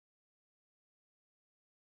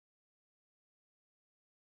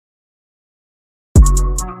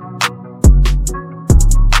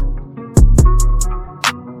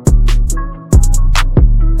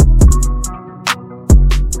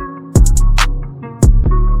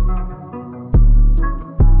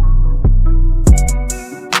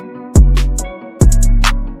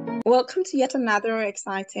Welcome to yet another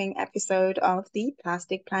exciting episode of the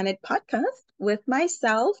Plastic Planet podcast with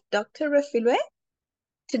myself, Dr. Rafilwe.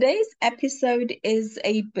 Today's episode is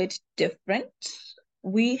a bit different.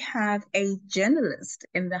 We have a journalist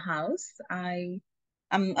in the house. I'm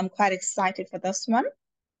quite excited for this one.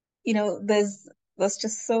 There's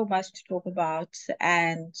just so much to talk about,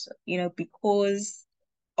 and because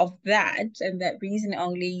of that and that reason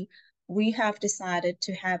only, we have decided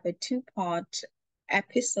to have a two-part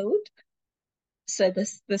episode. So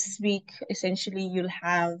this week, essentially, you'll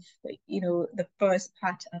have, the first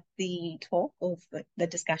part of the talk of the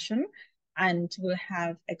discussion, and we'll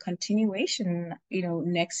have a continuation,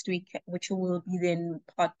 next week, which will be then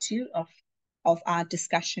part two of our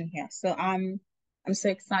discussion here. So I'm so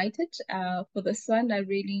excited for this one. I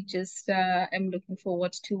really just am looking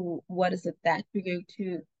forward to what is it that we're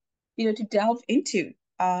going to delve into.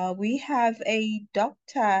 We have a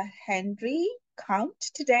Dr. Henry Count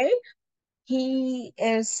today. He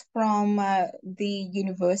is from the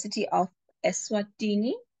University of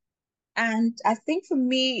eSwatini. And I think for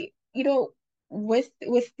me, with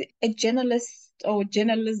a journalist or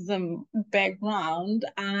journalism background,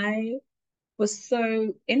 I was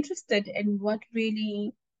so interested in what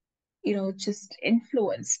really, just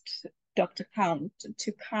influenced Dr. Count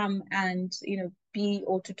to come and, be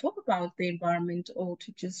or to talk about the environment or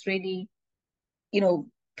to just really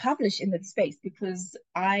publish in that space, because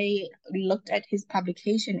I looked at his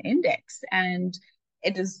publication index and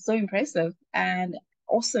it is so impressive. And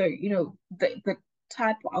also, the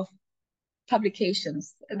type of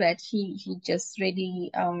publications that he just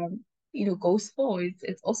really goes for.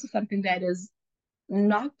 It's also something that is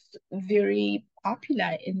not very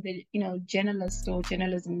popular in the journalist or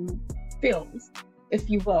journalism fields, if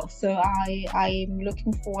you will. So I'm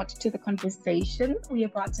looking forward to the conversation we're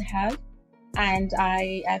about to have, and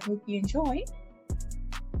I hope you enjoy.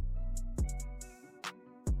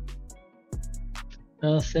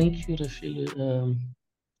 Thank you, Rafil.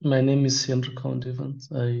 My name is Henry Count Evans.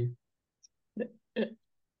 I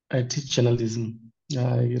teach journalism.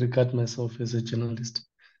 I regard myself as a journalist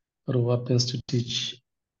who happens to teach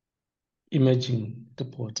imaging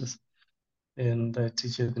reporters. And I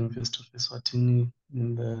teach at the University of eSwatini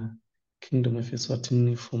in the Kingdom of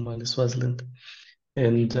eSwatini, formerly Swaziland.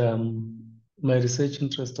 And my research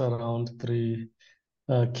interests are around three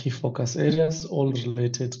key focus areas, all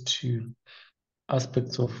related to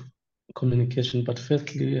aspects of communication. But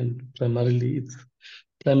firstly and primarily, it's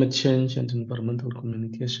climate change and environmental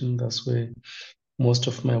communication. That's where most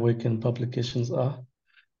of my work and publications are.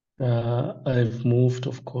 I've moved,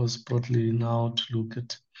 of course, broadly now to look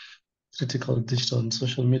at critical digital and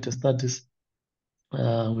social media studies.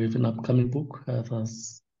 We have an upcoming book that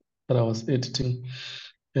I was editing,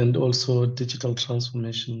 and also digital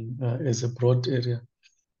transformation as a broad area,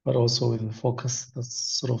 but also with a focus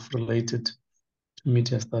that's sort of related to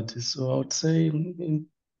media studies. So I would say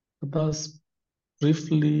that's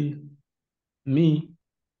briefly me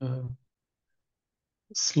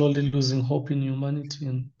slowly losing hope in humanity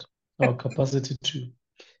and our capacity to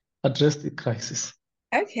address the crisis.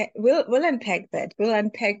 Okay, we'll unpack that. We'll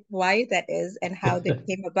unpack why that is and how they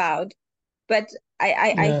came about. But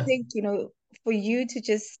I think, for you to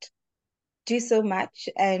just do so much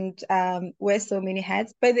and wear so many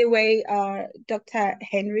hats. By the way, Dr.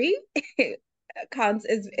 Henry Counts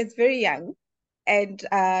is very young. And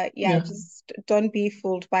just don't be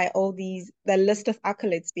fooled by all the list of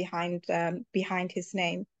accolades behind his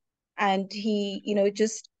name. And he,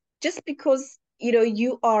 just because,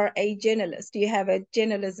 you are a journalist, you have a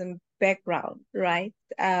journalism background, right?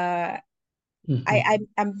 I'm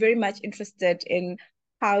very much interested in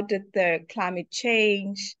how did the climate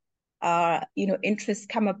change, interests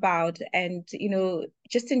come about, and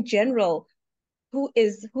just in general, who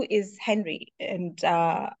is Henry, and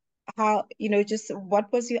how just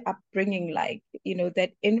what was your upbringing like,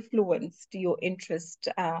 that influenced your interest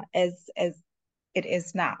as it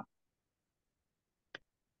is now.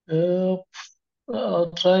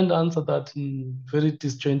 I'll try and answer that in very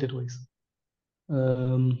disjointed ways.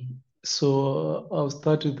 So I'll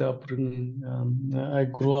start with the upbringing. I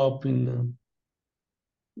grew up in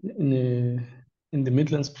the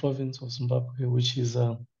Midlands province of Zimbabwe, which is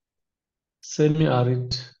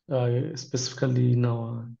semi-arid, specifically in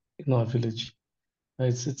our village.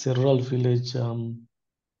 It's a rural village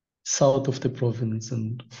south of the province,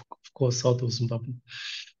 and of course south of Zimbabwe.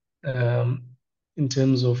 In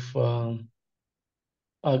terms of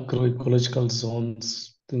agroecological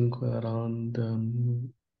zones, I think we're around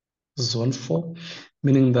zone 4,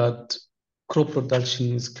 meaning that crop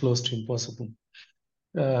production is close to impossible.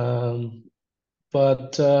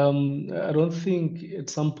 But I don't think at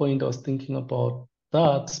some point I was thinking about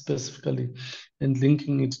that specifically and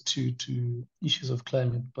linking it to issues of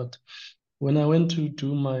climate. But when I went to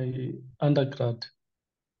do my undergrad,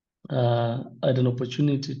 I had an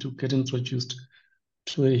opportunity to get introduced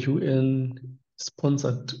to a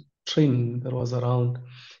UN-sponsored training that was around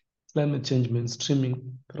climate change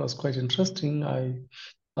mainstreaming. That was quite interesting. I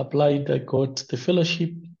applied, I got the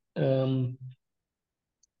fellowship. Um,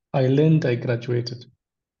 I learned, I graduated.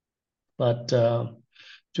 But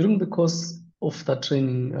during the course of that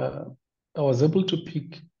training, I was able to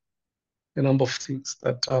pick a number of things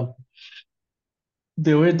that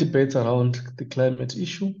there were debates around the climate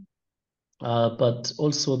issue, but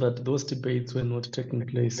also that those debates were not taking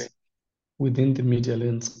place within the media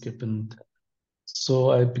landscape. And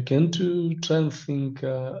so I began to try and think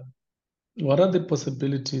what are the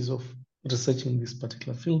possibilities of researching this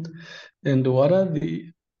particular field, and what are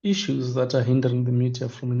the issues that are hindering the media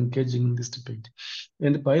from engaging in this debate?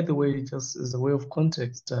 And by the way, just as a way of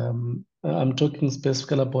context, I'm talking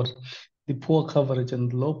specifically about the poor coverage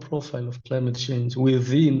and low profile of climate change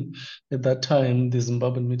within, at that time, the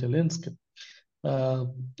Zimbabwean media landscape. Uh,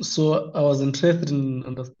 so I was interested in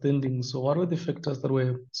understanding, so what were the factors that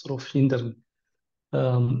were sort of hindering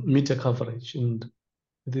media coverage, and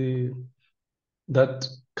the that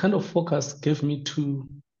kind of focus gave me two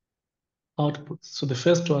outputs. So the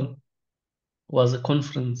first one was a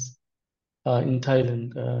conference in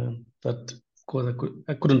Thailand that, of course,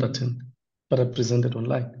 I couldn't attend, but I presented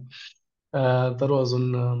online. That was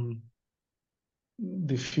on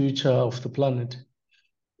the future of the planet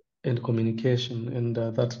and communication. And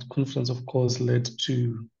that conference, of course, led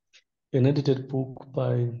to an edited book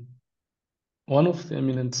by one of the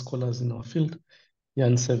eminent scholars in our field,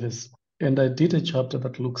 Jan Seves. And I did a chapter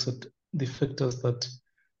that looks at the factors that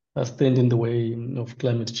stand in the way of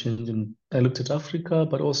climate change. And I looked at Africa,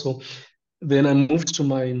 but also then I moved to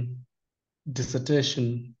my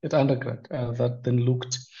dissertation at undergrad that then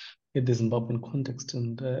looked at the Zimbabwean context.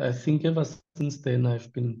 And I think ever since then,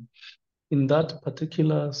 I've been in that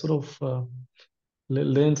particular sort of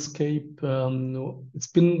landscape. It's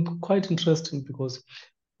been quite interesting because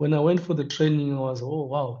when I went for the training, I was, oh,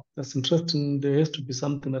 wow, that's interesting. There has to be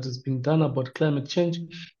something that is being done about climate change.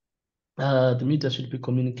 The media should be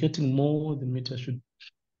communicating more. The media should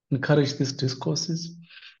encourage these discourses.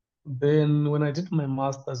 Then when I did my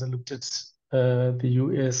master's, I looked at the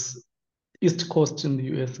US, East Coast in the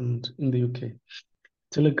US and in the UK,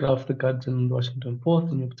 Telegraph, The Guardian, The Washington Post,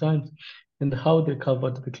 The New York Times, and how they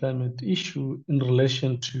covered the climate issue in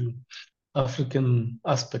relation to African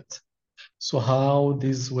aspects. So how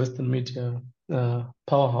these Western media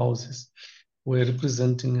powerhouses were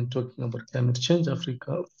representing and talking about climate change,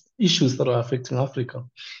 Africa, issues that are affecting Africa.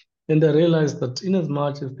 And I realized that in as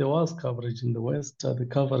much as there was coverage in the West, the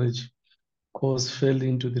coverage course fell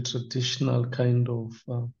into the traditional kind of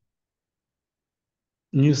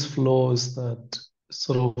news flows that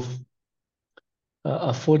sort of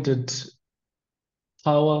afforded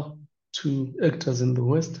power to actors in the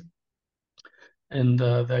West, and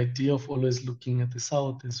the idea of always looking at the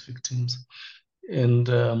South as victims. And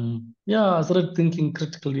yeah, I started thinking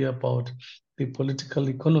critically about the political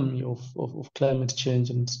economy of climate change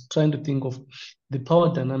and trying to think of the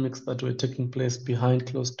power dynamics that were taking place behind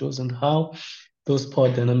closed doors and how those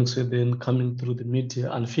power dynamics were then coming through the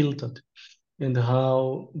media unfiltered, and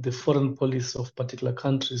how the foreign policy of particular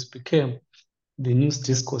countries became the news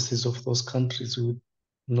discourses of those countries with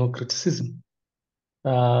no criticism.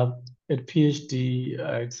 Uh, at PhD,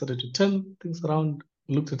 I started to turn things around,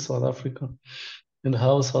 looked at South Africa and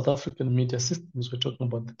how South African media systems were talking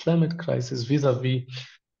about the climate crisis vis-a-vis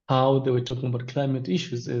how they were talking about climate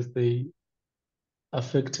issues as they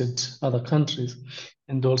affected other countries,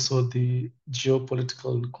 and also the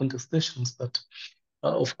geopolitical contestations that,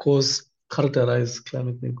 of course, characterize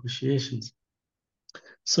climate negotiations.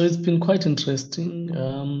 So it's been quite interesting.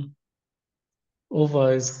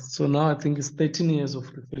 So now I think it's 13 years of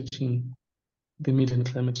researching the media and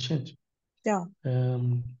climate change. Yeah.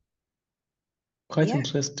 Quite Yeah.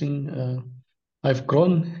 interesting. I've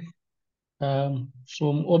grown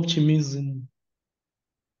from optimism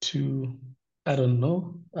to, I don't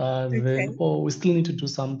know, then, Okay. oh, we still need to do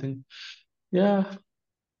something. Yeah,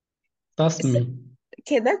 that's So, me.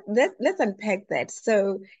 okay, let's unpack that.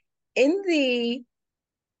 So in the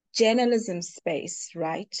journalism space,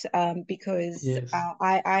 right? Because Yes.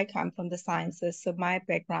 I come from the sciences, so my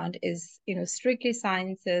background is, strictly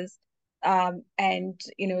sciences. And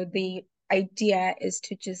the idea is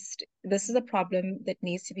to just, this is a problem that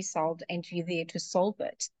needs to be solved, and you're there to solve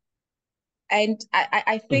it. And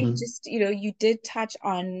I think Mhm. just, you did touch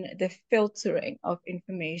on the filtering of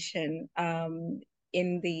information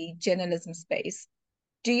in the journalism space.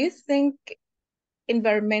 Do you think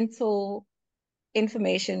environmental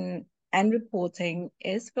information and reporting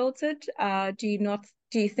is filtered? Do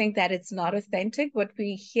you think that it's not authentic? What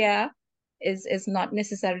we hear is not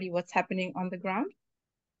necessarily what's happening on the ground?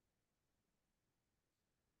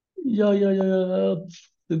 Yeah, yeah, yeah, yeah.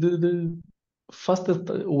 The fastest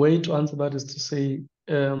way to answer that is to say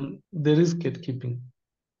there is gatekeeping.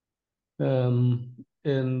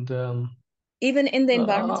 And Even in the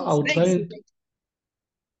environmental I'll try space, you and think?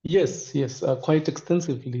 yes, yes, quite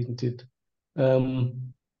extensively indeed.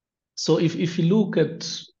 Um, so if you look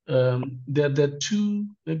at there are two,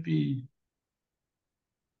 maybe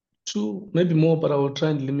more, but I will try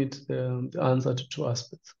and limit the answer to two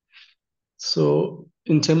aspects. So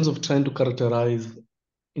in terms of trying to characterize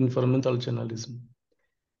environmental journalism,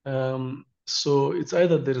 so it's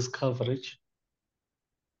either there is coverage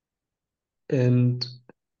and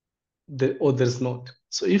or there's not.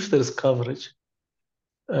 So if there is coverage,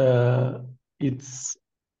 it's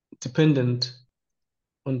dependent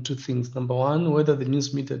on two things. Number one, whether the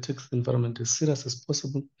news media takes the environment as serious as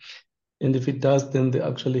possible. And if it does, then they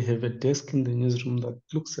actually have a desk in the newsroom that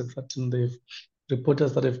looks at that, and they have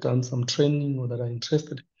reporters that have done some training or that are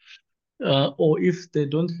interested. Or if they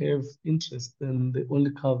don't have interest, then they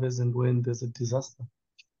only cover as and when there's a disaster.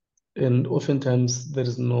 And oftentimes there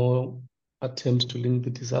is no attempt to link the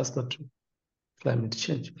disaster to climate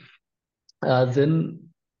change. Then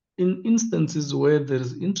in instances where there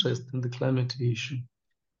is interest in the climate issue,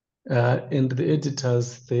 and the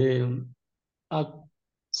editors, they are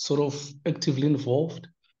sort of actively involved,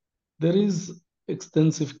 there is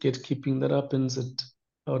extensive gatekeeping that happens at,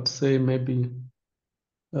 I would say, maybe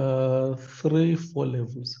 3, 4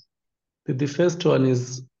 levels. The first one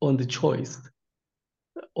is on the choice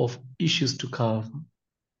of issues to cover.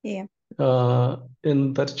 Yeah.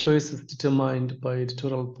 And that choice is determined by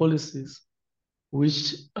editorial policies,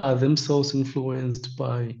 which are themselves influenced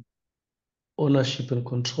by ownership and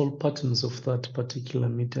control patterns of that particular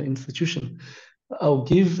media institution. I'll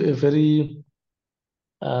give a very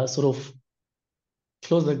sort of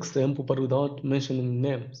close example, but without mentioning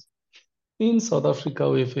names. In South Africa,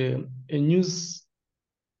 we have a news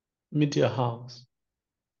media house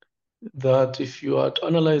that, if you are to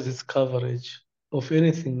analyze its coverage of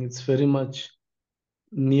anything, it's very much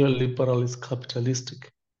neoliberal, it's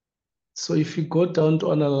capitalistic. So if you go down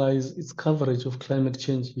to analyze its coverage of climate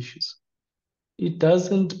change issues, it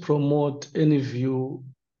doesn't promote any view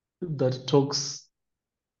that talks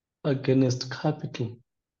against capital.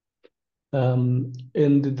 And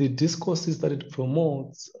the discourses that it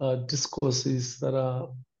promotes are discourses that are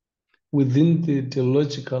within the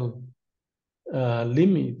ideological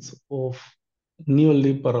limits of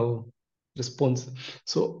neoliberal response.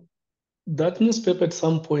 So that newspaper at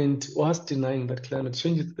some point was denying that climate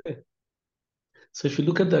change is there. So if you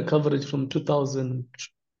look at their coverage from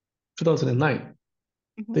 2009,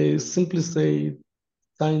 Mhm. they simply say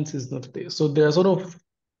science is not there. So they are sort of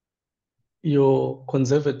your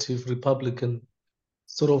conservative Republican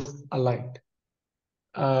sort of aligned.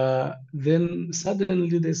 Then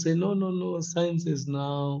suddenly they say, no, no, no, science is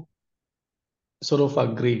now sort of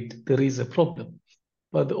agreed. There is a problem.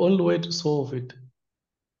 But the only way to solve it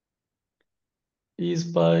is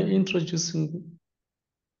by introducing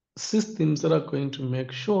systems that are going to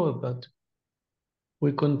make sure that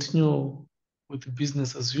we continue with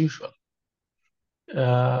business as usual.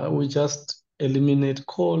 We just eliminate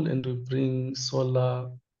coal and we bring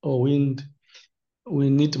solar or wind. We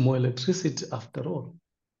need more electricity after all.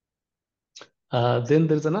 Then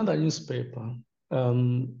there's another newspaper,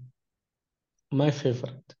 um, my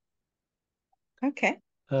favorite, Okay.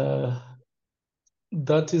 uh,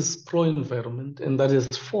 that is pro-environment and that is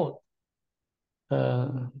fought.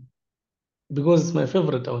 Because it's my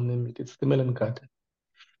favorite, I'll name it. It's the Melon Garden.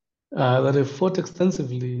 That have fought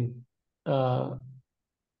extensively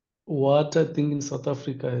what I think in South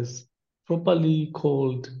Africa is properly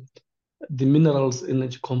called the minerals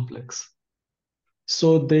energy complex.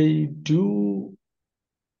 So they do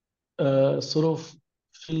sort of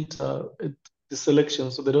filter the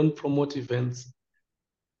selection, so they don't promote events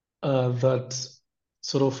that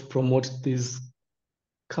sort of promote these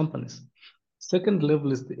companies. Second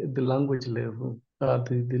level is the language level.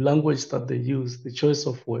 The language that they use, the choice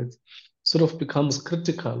of words, sort of becomes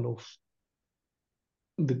critical of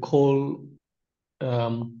the coal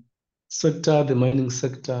sector, the mining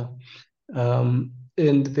sector, and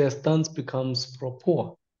their stance becomes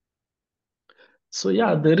pro-poor. So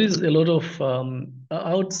yeah, there is a lot of,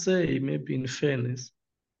 I would say, maybe in fairness,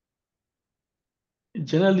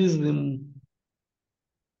 journalism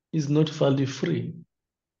is not value free.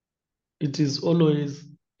 It is always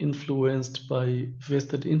influenced by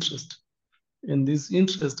vested interest. And these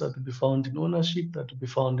interests are to be found in ownership, that to be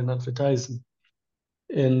found in advertising.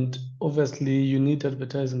 And obviously, you need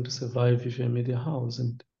advertising to survive if you're a media house.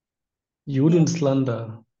 And you Yeah, wouldn't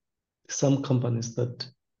slander some companies that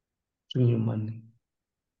bring you money.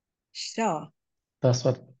 sure. That's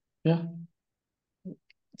what, yeah.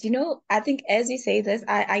 I think as you say this,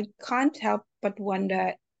 I can't help but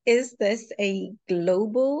wonder, is this a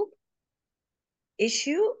global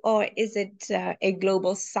issue, or is it a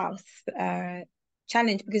global South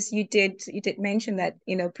challenge? Because you did mention that,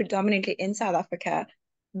 predominantly in South Africa,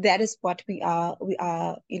 that is what we are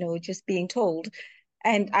just being told.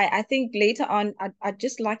 And I think later on, I'd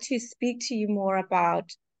just like to speak to you more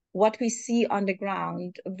about what we see on the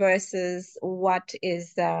ground versus what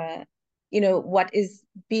is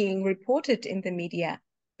being reported in the media.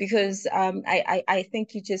 Because I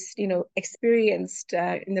think you just, experienced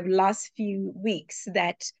in the last few weeks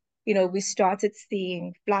that, we started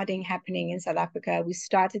seeing flooding happening in South Africa. We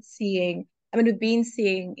started seeing, I mean, we've been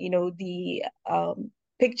seeing, the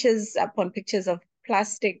pictures upon pictures of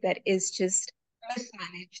plastic that is just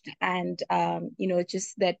mismanaged, and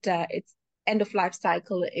just that its end of life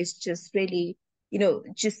cycle is just really,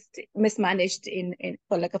 just mismanaged, in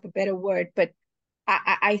for lack of a better word. But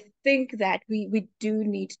I think that we do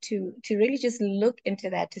need to really just look into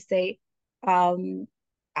that, to say, um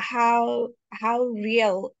how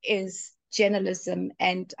real is journalism,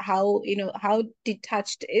 and how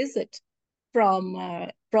detached is it from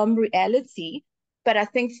reality. But I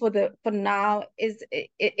think for now, is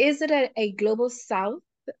it a global South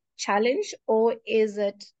challenge, or is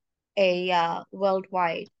it a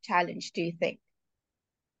worldwide challenge, do you think?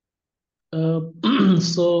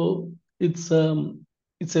 So it's a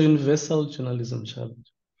universal journalism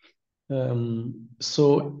challenge.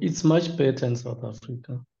 So it's much better in South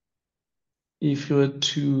Africa. If you were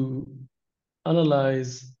to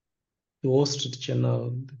analyze the Wall Street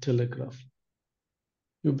Journal, the Telegraph,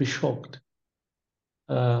 you'll be shocked.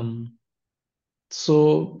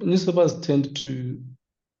 So newspapers tend to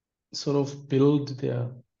sort of build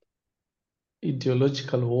their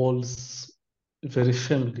ideological walls very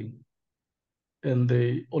firmly, and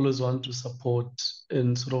they always want to support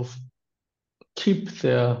and sort of keep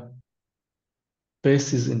their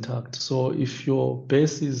bases intact. So if your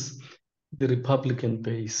base is the Republican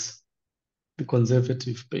base, the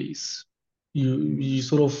conservative base, you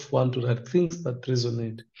sort of want to write things that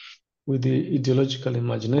resonate with the ideological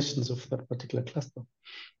imaginations of that particular cluster.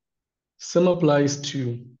 Same applies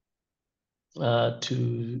to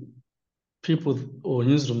people or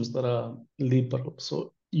newsrooms that are liberal.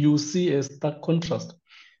 So you see a stark contrast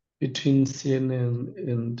between CNN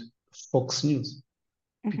and Fox News,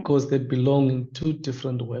 Mhm. because they belong in two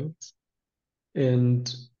different worlds,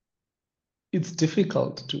 and it's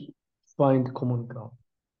difficult to find common ground.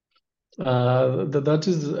 That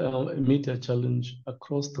is a media challenge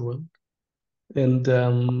across the world. And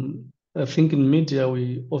I think in media,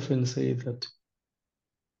 we often say that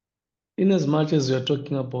in as much as you're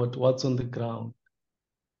talking about what's on the ground,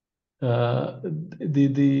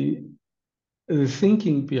 the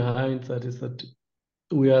thinking behind that is that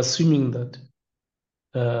we are assuming that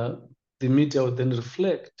the media will then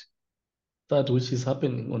reflect that which is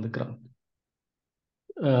happening on the ground.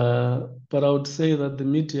 But I would say that the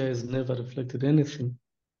media has never reflected anything.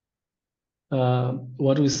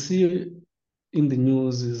 What we see in the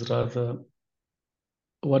news is rather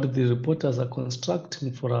what the reporters are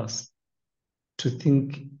constructing for us to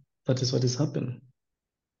think that is what is happening.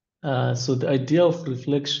 So the idea of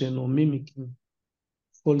reflection or mimicking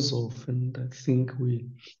falls off, and I think we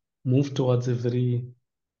move towards a very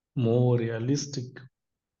more realistic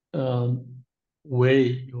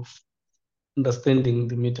way of understanding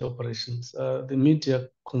the media operations. The media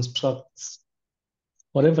constructs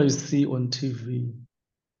whatever you see on TV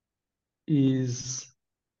is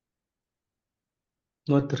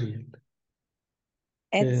not real.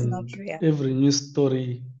 It's not And real. every news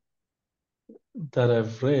story that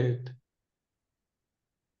I've read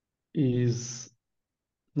is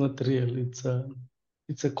not real. It's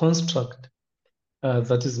a construct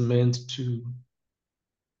that is meant to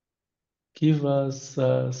give us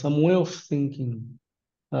some way of thinking.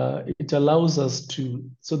 It allows us to,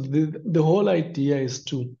 so the whole idea is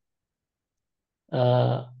to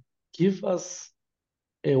give us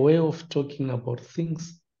a way of talking about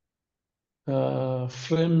things,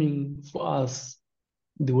 framing for us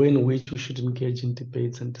the way in which we should engage in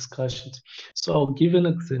debates and discussions. So I'll give an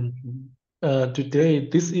example. Today,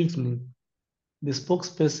 this evening, the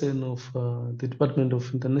spokesperson of the Department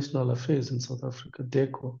of International Affairs in South Africa,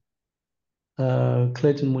 DECO,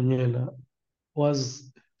 Clayton Monyela,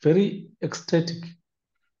 was very ecstatic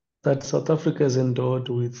that South Africa is endowed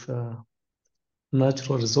with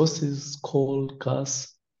natural resources, coal,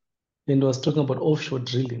 gas, and was talking about offshore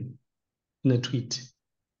drilling in a tweet.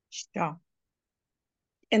 Sure.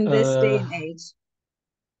 In this day Uh, and age.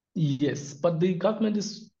 yes, but the government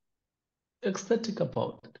is ecstatic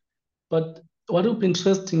about it. But what will be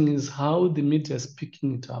interesting is how the media is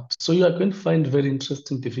picking it up. So you are going to find very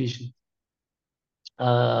interesting division.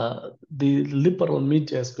 The liberal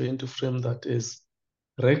media is going to frame that as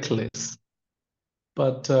reckless,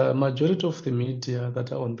 but majority of the media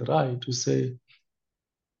that are on the right will say,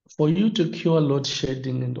 for you to cure load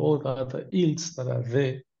shedding and all the other ills that are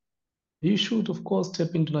there, you should, of course,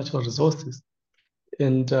 tap into natural resources.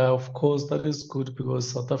 And of course, that is good because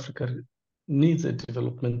South Africa needs a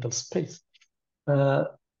developmental space.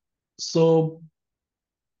 So,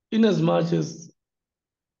 in as much as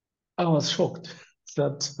I was shocked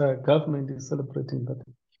that government is celebrating that,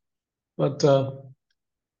 but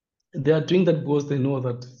they are doing that because they know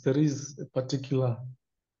that there is a particular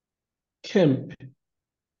camp,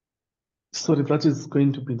 sorry, that is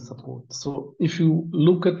going to be in support. So, if you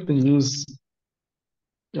look at the news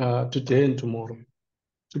today and tomorrow,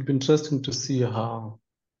 it will be interesting to see how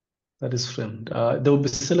that is framed. There will be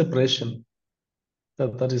celebration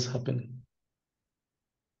that is happening.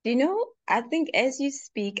 You know, I think as you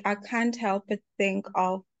speak, I can't help but think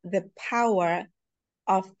of the power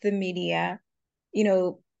of the media, you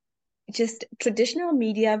know, just traditional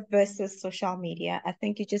media versus social media. I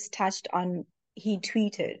think you just touched on he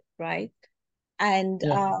tweeted, right? And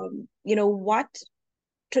Yeah. you know, what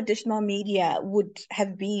traditional media would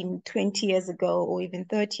have been 20 years ago or even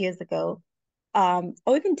 30 years ago,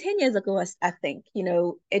 or even 10 years ago, I think, you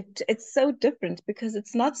know, it's so different because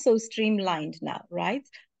it's not so streamlined now, right?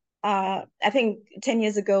 I think 10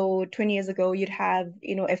 years ago, 20 years ago, you'd have,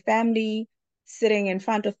 you know, a family sitting in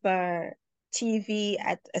front of a TV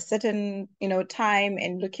at a certain, you know, time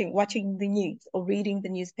and watching the news or reading the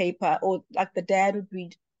newspaper, or like the dad would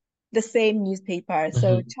read the same newspaper.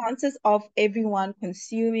 So Mhm. chances of everyone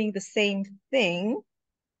consuming the same thing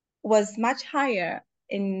was much higher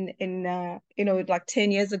in you know, like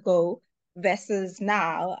 10 years ago versus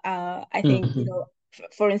now. I think, you Mhm. know,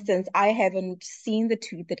 for instance, I haven't seen the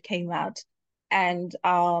tweet that came out, and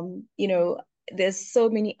you know, there's so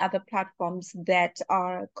many other platforms that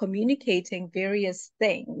are communicating various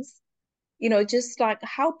things, you know, just like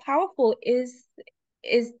how powerful is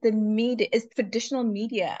the media, is traditional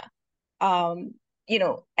media, um, you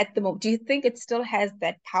know, at the moment. Do you think it still has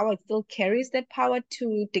that power? It still carries that power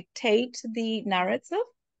to dictate the narrative,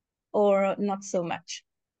 or not so much?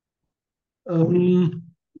 Um,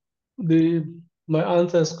 the my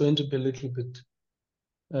answer is going to be a little bit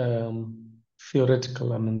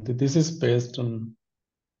theoretical. I mean, this is based on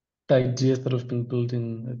the ideas that have been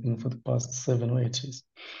building, I think, for the past 7 or 8 years.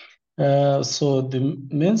 So the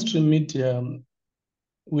mainstream media,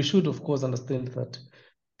 we should, of course, understand that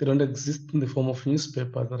they don't exist in the form of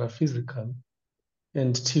newspapers that are physical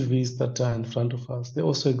and TVs that are in front of us. They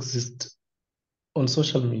also exist on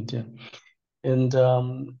social media. And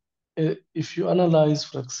if you analyze,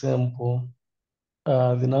 for example,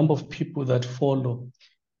 the number of people that follow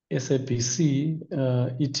SABC,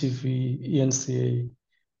 ETV, ENCA,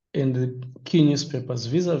 and the key newspapers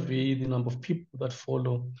vis-a-vis the number of people that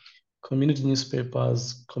follow community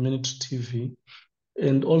newspapers, community TV,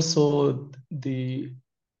 and also the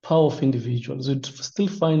power of individuals, you'd still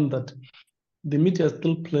find that the media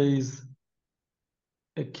still plays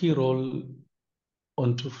a key role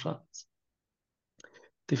on two fronts.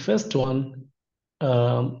 The first one,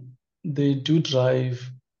 they do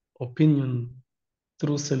drive opinion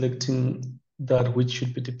through selecting that which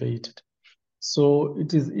should be debated. So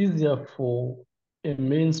it is easier for a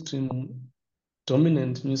mainstream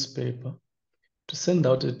dominant newspaper to send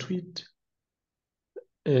out a tweet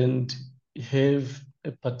and have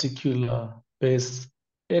a particular base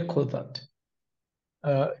echo that,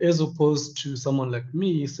 as opposed to someone like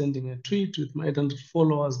me sending a tweet with my 800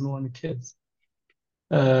 followers, no one cares.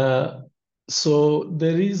 Uh, so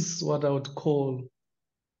there is what I would call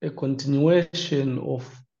a continuation of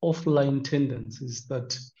offline tendencies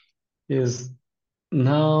that is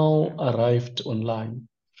now arrived online.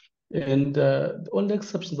 And the only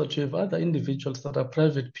exceptions that you have other individuals that are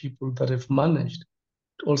private people that have managed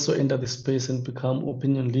to also enter the space and become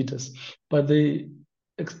opinion leaders, but they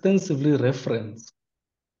extensively reference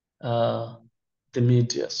uh, the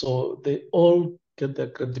media. So they all get their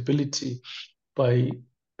credibility by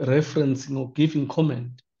referencing or giving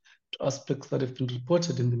comment aspects that have been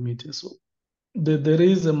reported in the media. So there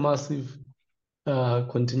is a massive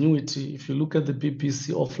continuity. If you look at the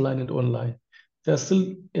BBC offline and online, there's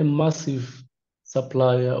still a massive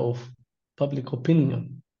supplier of public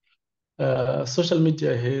opinion. Social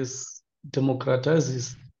media has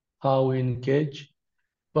democratizes how we engage,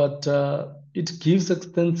 but it gives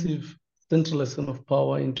extensive centralization of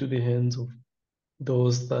power into the hands of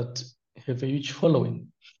those that have a huge following.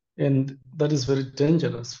 And that is very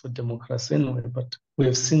dangerous for democracy anyway, but we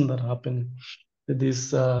have seen that happen.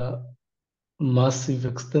 This massive,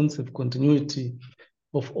 extensive continuity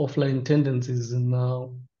of offline tendencies is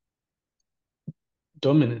now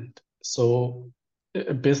dominant. So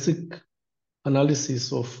a basic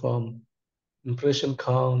analysis of impression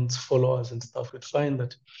counts, followers and stuff, we find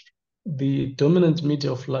that the dominant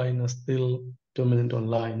media offline are still dominant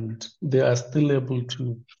online. They are still able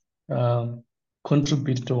to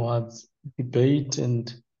contribute towards debate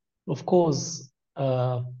and, of course,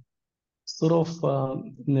 in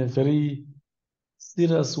a very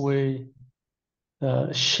serious way,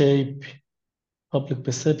 shape public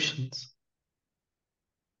perceptions.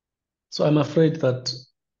 So I'm afraid that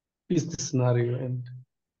is the scenario, and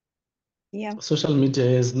Yeah, social media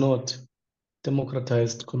has not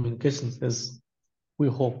democratized communications as we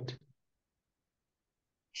hoped.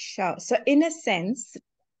 sure. So in a sense,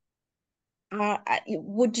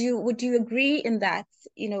 would you agree in that,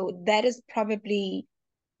 that is probably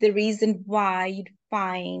the reason why you'd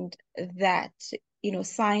find that,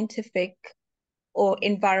 scientific or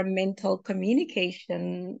environmental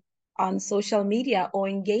communication on social media or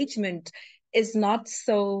engagement is not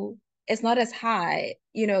so is not as high,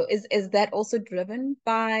 is that also driven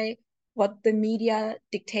by what the media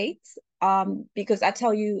dictates? Because I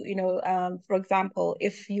tell you, for example,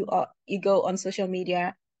 if you go on social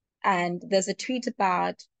media and there's a tweet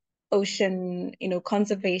about ocean,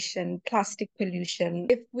 conservation, plastic pollution.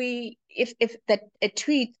 If that a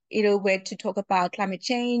tweet, were to talk about climate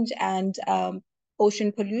change and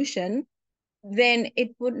ocean pollution, then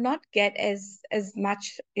it would not get as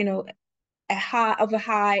much, a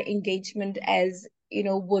high engagement as,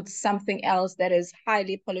 would something else that is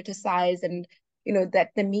highly politicized and, that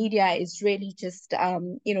the media is really just,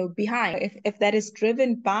 behind. If that is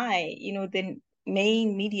driven by, the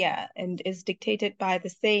main media and is dictated by the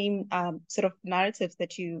same sort of narratives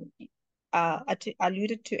that you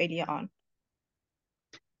alluded to earlier on.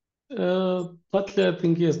 Partly, I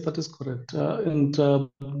think, yes, that is correct. And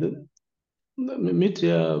the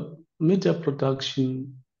media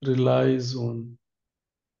production relies on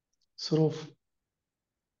sort of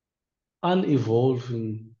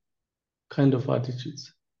unevolving kind of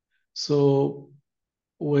attitudes. So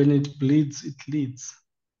when it bleeds, it leads.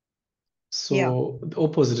 Yeah. So the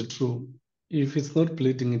opposite is true. If it's not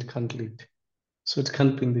bleeding, it can't lead. So it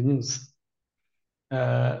can't be in the news.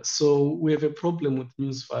 So we have a problem with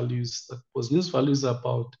news values, because news values are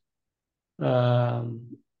about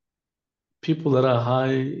um, people that are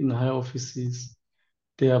high in high offices.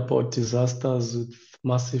 They are about disasters with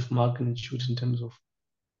massive magnitude in terms of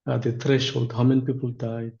the threshold, how many people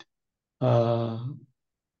died, uh,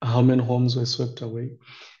 how many homes were swept away.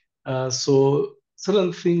 So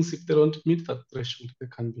certain things, if they don't meet that threshold, they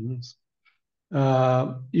can be news.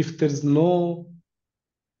 If there is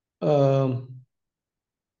um,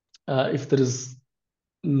 if there is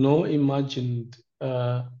no imagined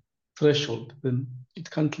threshold, then it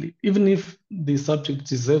can't lead, even if the subject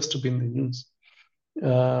deserves to be in the news.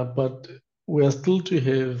 But we are still to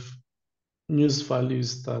have news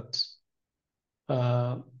values that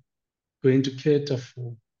are going to cater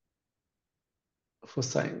for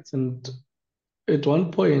science. And at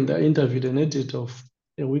one point, I interviewed an editor of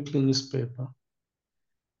a weekly newspaper,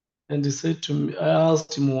 and he said to me, I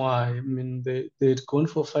asked him why. I mean, they'd gone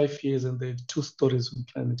for 5 years and they had two stories on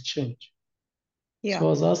climate change. So Yeah. I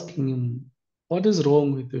was asking him, what is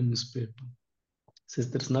wrong with the newspaper? He says,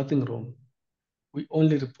 there's nothing wrong. We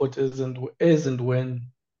only report as and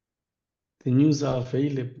when the news are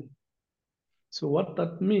available. So what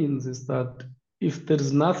that means is that if there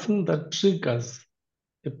is nothing that triggers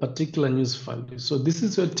a particular news value, so this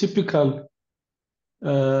is a typical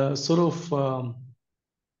sort of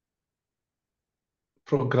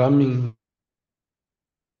programming.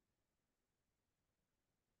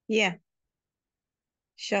 Yeah,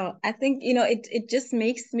 sure. I think, it just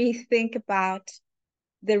makes me think about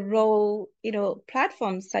the role,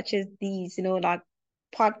 platforms such as these, like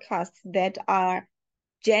podcasts that are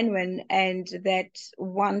genuine and that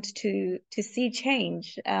want to see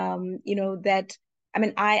change. That I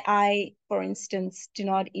mean, I, for instance, do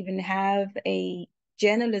not even have a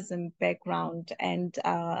journalism background, and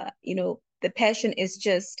the passion is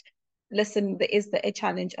just listen, there is a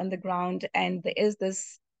challenge on the ground, and there is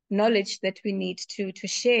this knowledge that we need to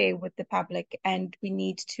share with the public, and we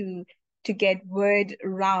need to get word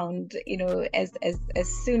round, as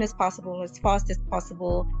soon as possible, as fast as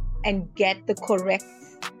possible, and get the correct,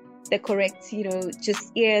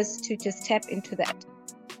 just ears to just tap into that.